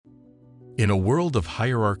In a world of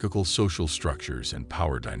hierarchical social structures and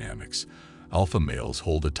power dynamics, alpha males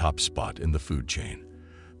hold a top spot in the food chain.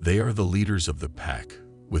 They are the leaders of the pack,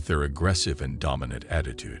 with their aggressive and dominant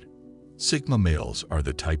attitude. Sigma males are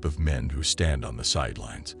the type of men who stand on the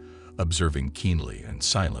sidelines, observing keenly and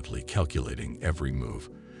silently calculating every move,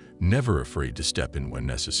 never afraid to step in when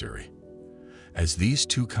necessary. As these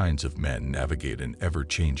two kinds of men navigate an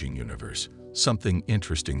ever-changing universe, something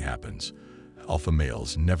interesting happens. Alpha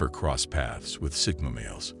males never cross paths with Sigma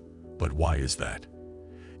males. But why is that?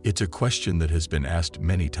 It's a question that has been asked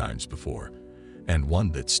many times before, and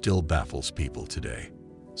one that still baffles people today.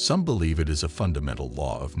 Some believe it is a fundamental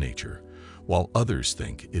law of nature, while others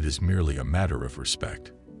think it is merely a matter of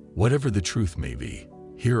respect. Whatever the truth may be,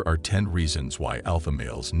 here are 10 reasons why alpha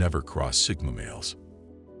males never cross Sigma males.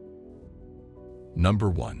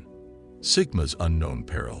 Number 1. Sigma's unknown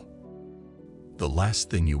peril. The last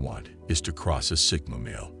thing you want is to cross a Sigma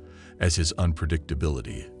male, as his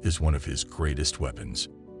unpredictability is one of his greatest weapons.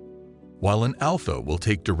 While an alpha will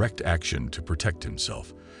take direct action to protect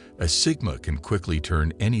himself, a Sigma can quickly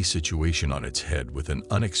turn any situation on its head with an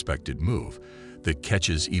unexpected move that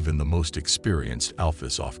catches even the most experienced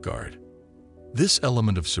alphas off guard. This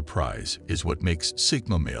element of surprise is what makes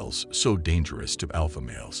Sigma males so dangerous to alpha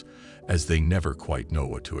males, as they never quite know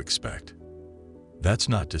what to expect. That's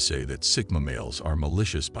not to say that Sigma males are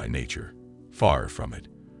malicious by nature, far from it.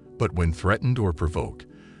 But when threatened or provoked,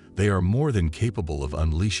 they are more than capable of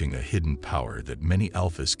unleashing a hidden power that many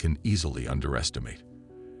alphas can easily underestimate.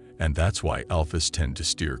 And that's why alphas tend to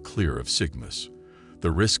steer clear of Sigmas.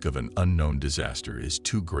 The risk of an unknown disaster is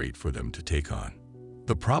too great for them to take on.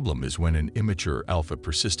 The problem is when an immature alpha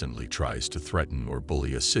persistently tries to threaten or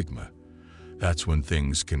bully a Sigma. That's when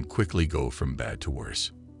things can quickly go from bad to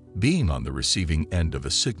worse. Being on the receiving end of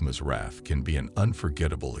a Sigma's wrath can be an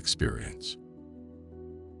unforgettable experience.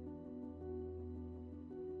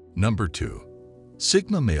 Number 2.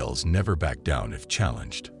 Sigma males never back down if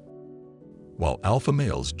challenged. While alpha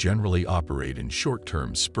males generally operate in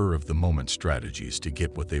short-term spur-of-the-moment strategies to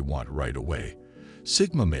get what they want right away,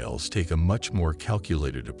 Sigma males take a much more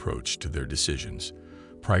calculated approach to their decisions,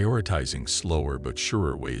 prioritizing slower but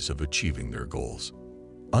surer ways of achieving their goals.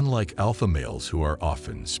 Unlike alpha males who are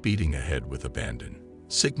often speeding ahead with abandon,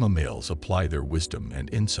 Sigma males apply their wisdom and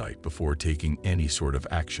insight before taking any sort of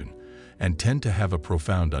action, and tend to have a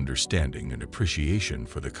profound understanding and appreciation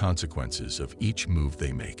for the consequences of each move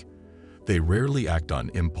they make. They rarely act on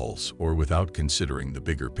impulse or without considering the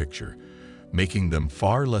bigger picture, making them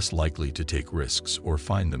far less likely to take risks or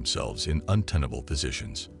find themselves in untenable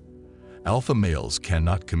positions. Alpha males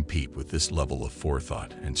cannot compete with this level of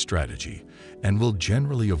forethought and strategy, and will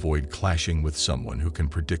generally avoid clashing with someone who can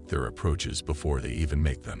predict their approaches before they even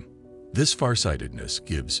make them. This farsightedness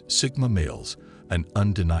gives Sigma males an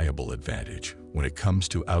undeniable advantage when it comes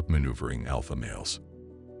to outmaneuvering alpha males.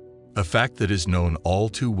 A fact that is known all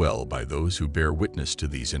too well by those who bear witness to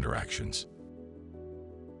these interactions.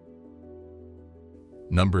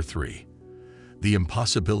 Number 3. The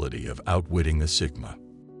impossibility of outwitting a Sigma.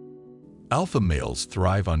 Alpha males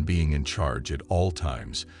thrive on being in charge at all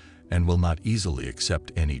times and will not easily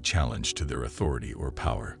accept any challenge to their authority or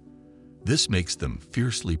power. This makes them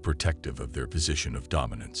fiercely protective of their position of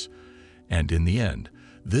dominance, and in the end,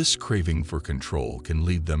 this craving for control can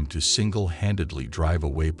lead them to single-handedly drive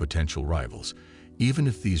away potential rivals, even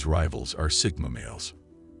if these rivals are Sigma males.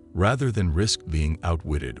 Rather than risk being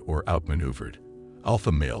outwitted or outmaneuvered,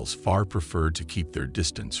 alpha males far prefer to keep their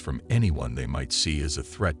distance from anyone they might see as a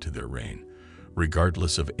threat to their reign,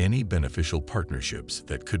 regardless of any beneficial partnerships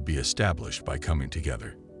that could be established by coming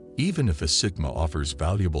together. Even if a Sigma offers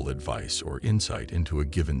valuable advice or insight into a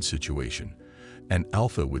given situation, an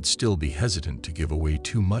alpha would still be hesitant to give away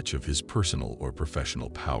too much of his personal or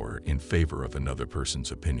professional power in favor of another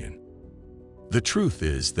person's opinion. The truth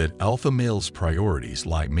is that alpha males' priorities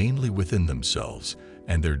lie mainly within themselves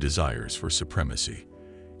and their desires for supremacy.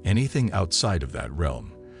 Anything outside of that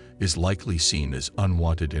realm is likely seen as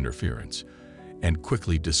unwanted interference and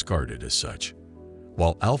quickly discarded as such.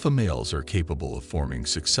 While alpha males are capable of forming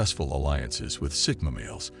successful alliances with Sigma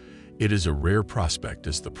males, it is a rare prospect,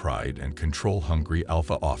 as the pride and control-hungry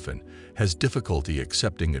alpha often has difficulty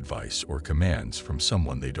accepting advice or commands from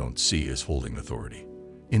someone they don't see as holding authority.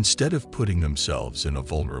 Instead of putting themselves in a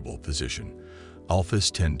vulnerable position,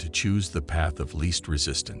 alphas tend to choose the path of least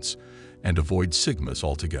resistance and avoid Sigmas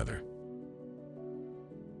altogether.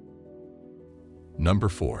 Number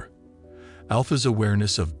 4. Alpha's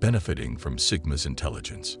awareness of benefiting from Sigma's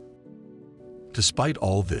intelligence. Despite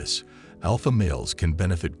all this, alpha males can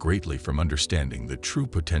benefit greatly from understanding the true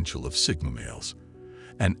potential of Sigma males.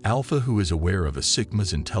 An alpha who is aware of a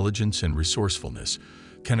sigma's intelligence and resourcefulness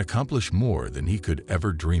can accomplish more than he could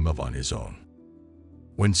ever dream of on his own.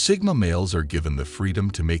 When sigma males are given the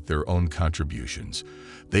freedom to make their own contributions,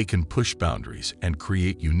 they can push boundaries and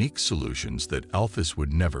create unique solutions that alphas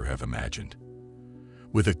would never have imagined.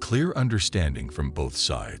 With a clear understanding from both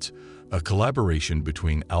sides, a collaboration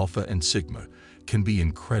between alpha and sigma can be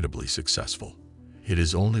incredibly successful. It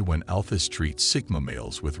is only when alphas treat sigma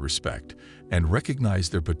males with respect and recognize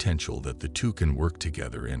their potential that the two can work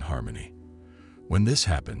together in harmony. When this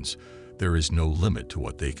happens, there is no limit to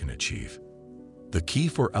what they can achieve. The key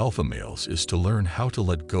for alpha males is to learn how to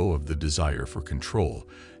let go of the desire for control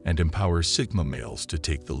and empower sigma males to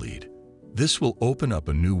take the lead. This will open up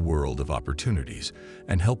a new world of opportunities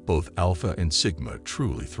and help both alpha and sigma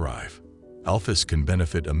truly thrive. Alphas can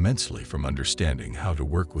benefit immensely from understanding how to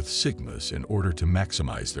work with sigmas in order to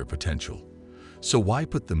maximize their potential. So why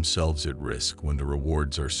put themselves at risk when the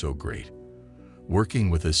rewards are so great? Working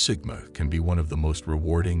with a sigma can be one of the most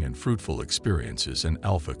rewarding and fruitful experiences an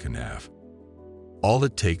alpha can have. All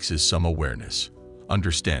it takes is some awareness,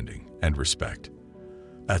 understanding, and respect.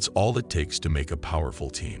 That's all it takes to make a powerful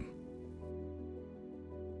team.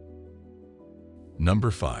 Number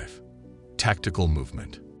 5. Tactical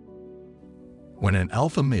movement. When an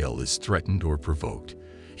alpha male is threatened or provoked,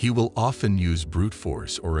 he will often use brute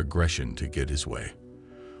force or aggression to get his way.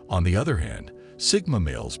 On the other hand, sigma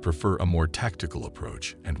males prefer a more tactical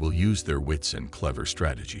approach and will use their wits and clever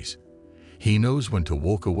strategies. He knows when to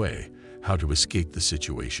walk away, how to escape the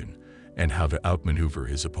situation, and how to outmaneuver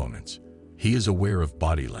his opponents. He is aware of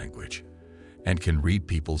body language and can read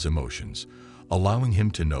people's emotions, allowing him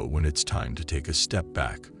to know when it's time to take a step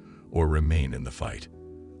back or remain in the fight.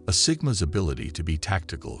 A sigma's ability to be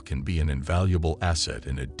tactical can be an invaluable asset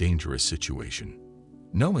in a dangerous situation.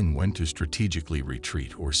 Knowing when to strategically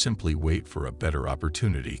retreat or simply wait for a better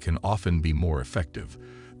opportunity can often be more effective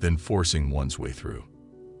than forcing one's way through.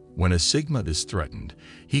 When a sigma is threatened,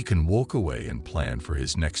 he can walk away and plan for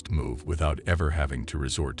his next move without ever having to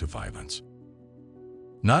resort to violence.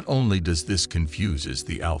 Not only does this confuse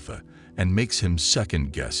the alpha and makes him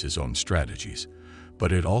second-guess his own strategies,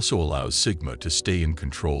 but it also allows sigma to stay in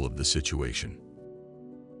control of the situation.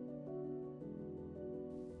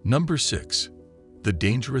 Number 6. The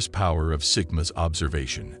dangerous power of sigma's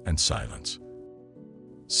observation and silence.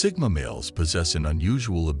 Sigma males possess an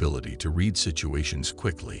unusual ability to read situations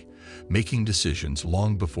quickly, making decisions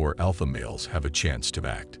long before alpha males have a chance to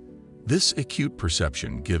act. This acute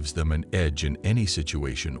perception gives them an edge in any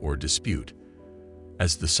situation or dispute.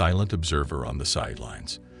 As the silent observer on the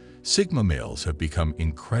sidelines, sigma males have become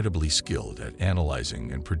incredibly skilled at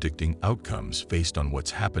analyzing and predicting outcomes based on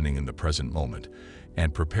what's happening in the present moment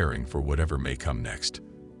and preparing for whatever may come next.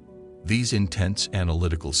 These intense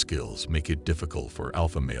analytical skills make it difficult for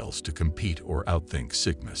alpha males to compete or outthink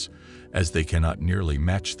sigmas, as they cannot nearly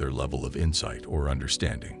match their level of insight or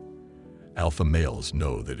understanding. Alpha males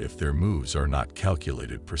know that if their moves are not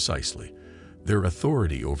calculated precisely, their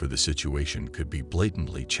authority over the situation could be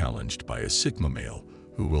blatantly challenged by a sigma male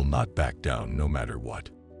who will not back down no matter what.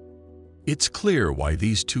 It's clear why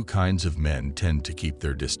these two kinds of men tend to keep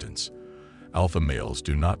their distance. Alpha males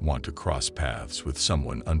do not want to cross paths with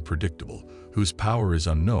someone unpredictable whose power is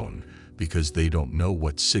unknown because they don't know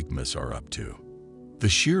what sigmas are up to. The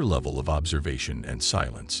sheer level of observation and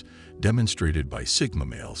silence demonstrated by sigma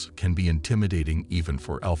males can be intimidating even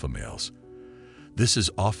for alpha males. This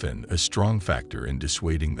is often a strong factor in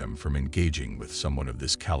dissuading them from engaging with someone of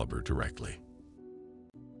this caliber directly.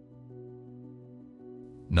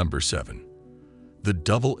 Number 7. The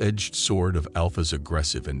double-edged sword of alpha's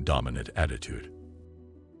aggressive and dominant attitude.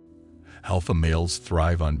 Alpha males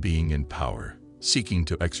thrive on being in power, seeking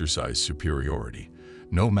to exercise superiority,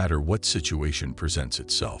 no matter what situation presents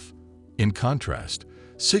itself. In contrast,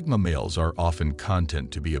 sigma males are often content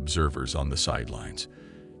to be observers on the sidelines,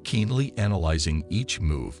 keenly analyzing each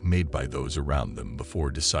move made by those around them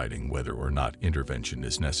before deciding whether or not intervention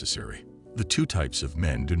is necessary. The two types of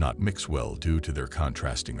men do not mix well due to their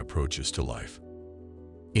contrasting approaches to life.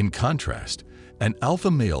 In contrast, an alpha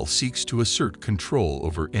male seeks to assert control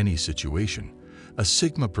over any situation. A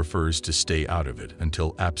sigma prefers to stay out of it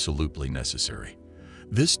until absolutely necessary.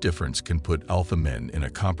 This difference can put alpha men in a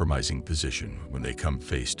compromising position when they come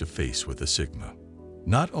face to face with a sigma.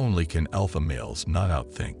 Not only can alpha males not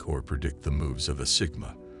outthink or predict the moves of a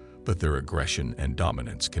sigma, but their aggression and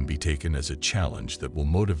dominance can be taken as a challenge that will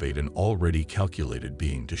motivate an already calculated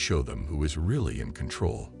being to show them who is really in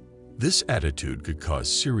control. This attitude could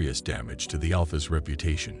cause serious damage to the alpha's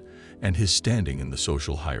reputation and his standing in the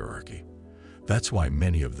social hierarchy. That's why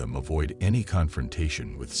many of them avoid any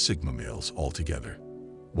confrontation with sigma males altogether.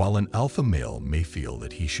 While an alpha male may feel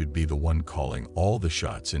that he should be the one calling all the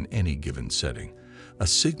shots in any given setting, a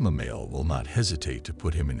sigma male will not hesitate to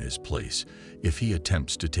put him in his place if he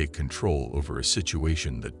attempts to take control over a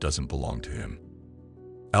situation that doesn't belong to him.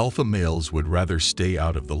 Alpha males would rather stay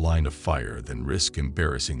out of the line of fire than risk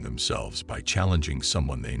embarrassing themselves by challenging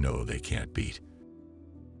someone they know they can't beat.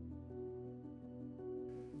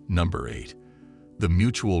 Number 8. The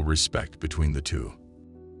mutual respect between the two.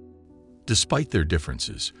 Despite their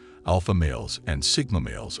differences, alpha males and sigma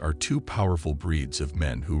males are two powerful breeds of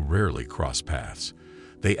men who rarely cross paths.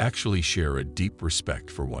 They actually share a deep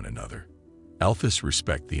respect for one another. Alphas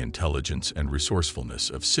respect the intelligence and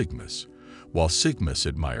resourcefulness of sigmas, while sigmas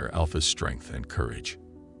admire alpha's strength and courage.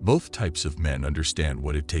 Both types of men understand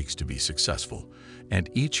what it takes to be successful, and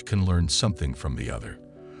each can learn something from the other.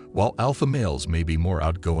 While alpha males may be more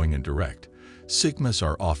outgoing and direct, sigmas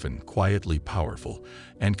are often quietly powerful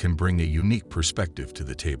and can bring a unique perspective to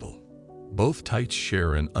the table. Both types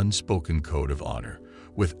share an unspoken code of honor,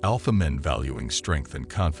 with alpha men valuing strength and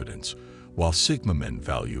confidence, while sigma men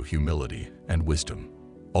value humility and wisdom.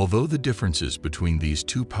 Although the differences between these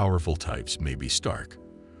two powerful types may be stark,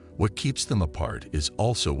 what keeps them apart is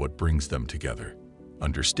also what brings them together: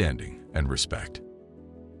 understanding and respect.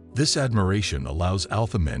 This admiration allows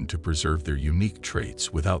alpha men to preserve their unique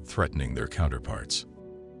traits without threatening their counterparts.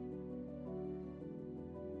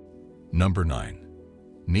 Number 9.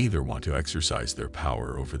 Neither want to exercise their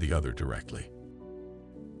power over the other directly.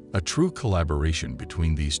 A true collaboration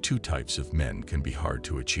between these two types of men can be hard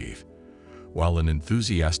to achieve. While an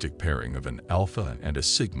enthusiastic pairing of an alpha and a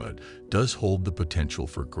sigma does hold the potential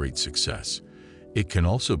for great success, it can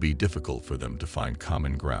also be difficult for them to find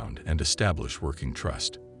common ground and establish working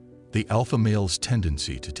trust. The alpha male's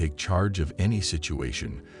tendency to take charge of any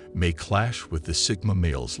situation may clash with the sigma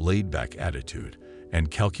male's laid-back attitude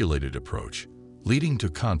and calculated approach, leading to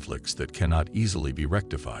conflicts that cannot easily be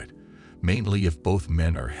rectified, mainly if both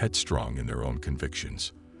men are headstrong in their own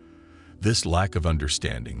convictions. This lack of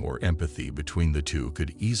understanding or empathy between the two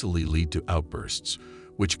could easily lead to outbursts,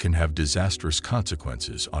 which can have disastrous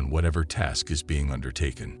consequences on whatever task is being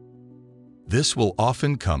undertaken. This will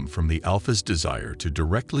often come from the alpha's desire to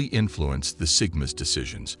directly influence the sigma's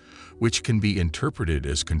decisions, which can be interpreted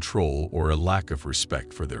as control or a lack of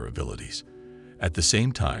respect for their abilities. At the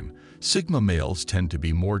same time, sigma males tend to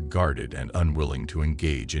be more guarded and unwilling to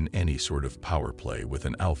engage in any sort of power play with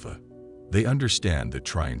an alpha. They understand that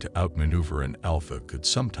trying to outmaneuver an alpha could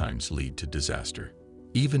sometimes lead to disaster.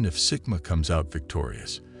 Even if sigma comes out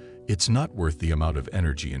victorious, it's not worth the amount of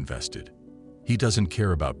energy invested. He doesn't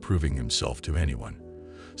care about proving himself to anyone,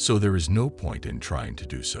 so there is no point in trying to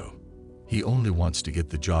do so. He only wants to get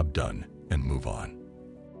the job done and move on.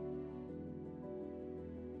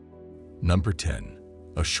 Number 10.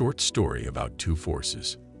 A short story about two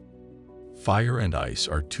forces. Fire and ice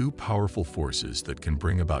are two powerful forces that can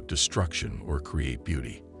bring about destruction or create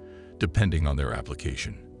beauty, depending on their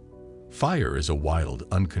application. Fire is a wild,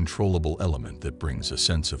 uncontrollable element that brings a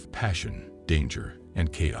sense of passion, danger,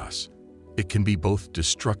 and chaos. It can be both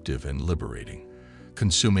destructive and liberating,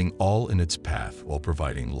 consuming all in its path while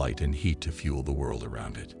providing light and heat to fuel the world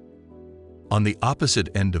around it. On the opposite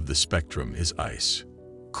end of the spectrum is ice,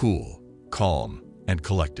 cool, calm, and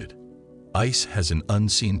collected. Ice has an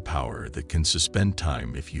unseen power that can suspend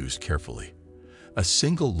time if used carefully. A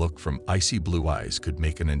single look from icy blue eyes could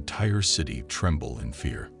make an entire city tremble in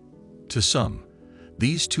fear. To some,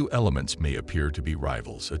 these two elements may appear to be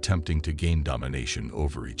rivals attempting to gain domination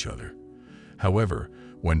over each other. However,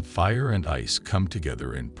 when fire and ice come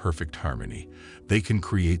together in perfect harmony, they can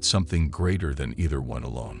create something greater than either one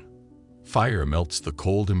alone. Fire melts the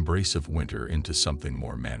cold embrace of winter into something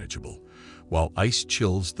more manageable, while ice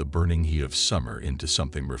chills the burning heat of summer into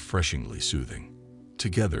something refreshingly soothing.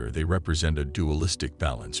 Together, they represent a dualistic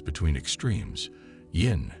balance between extremes,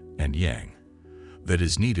 yin and yang, that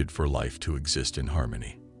is needed for life to exist in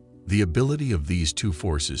harmony. The ability of these two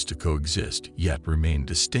forces to coexist yet remain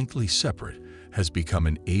distinctly separate has become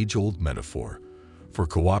an age-old metaphor for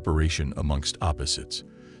cooperation amongst opposites,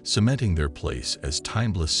 cementing their place as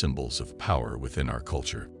timeless symbols of power within our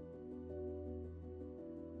culture.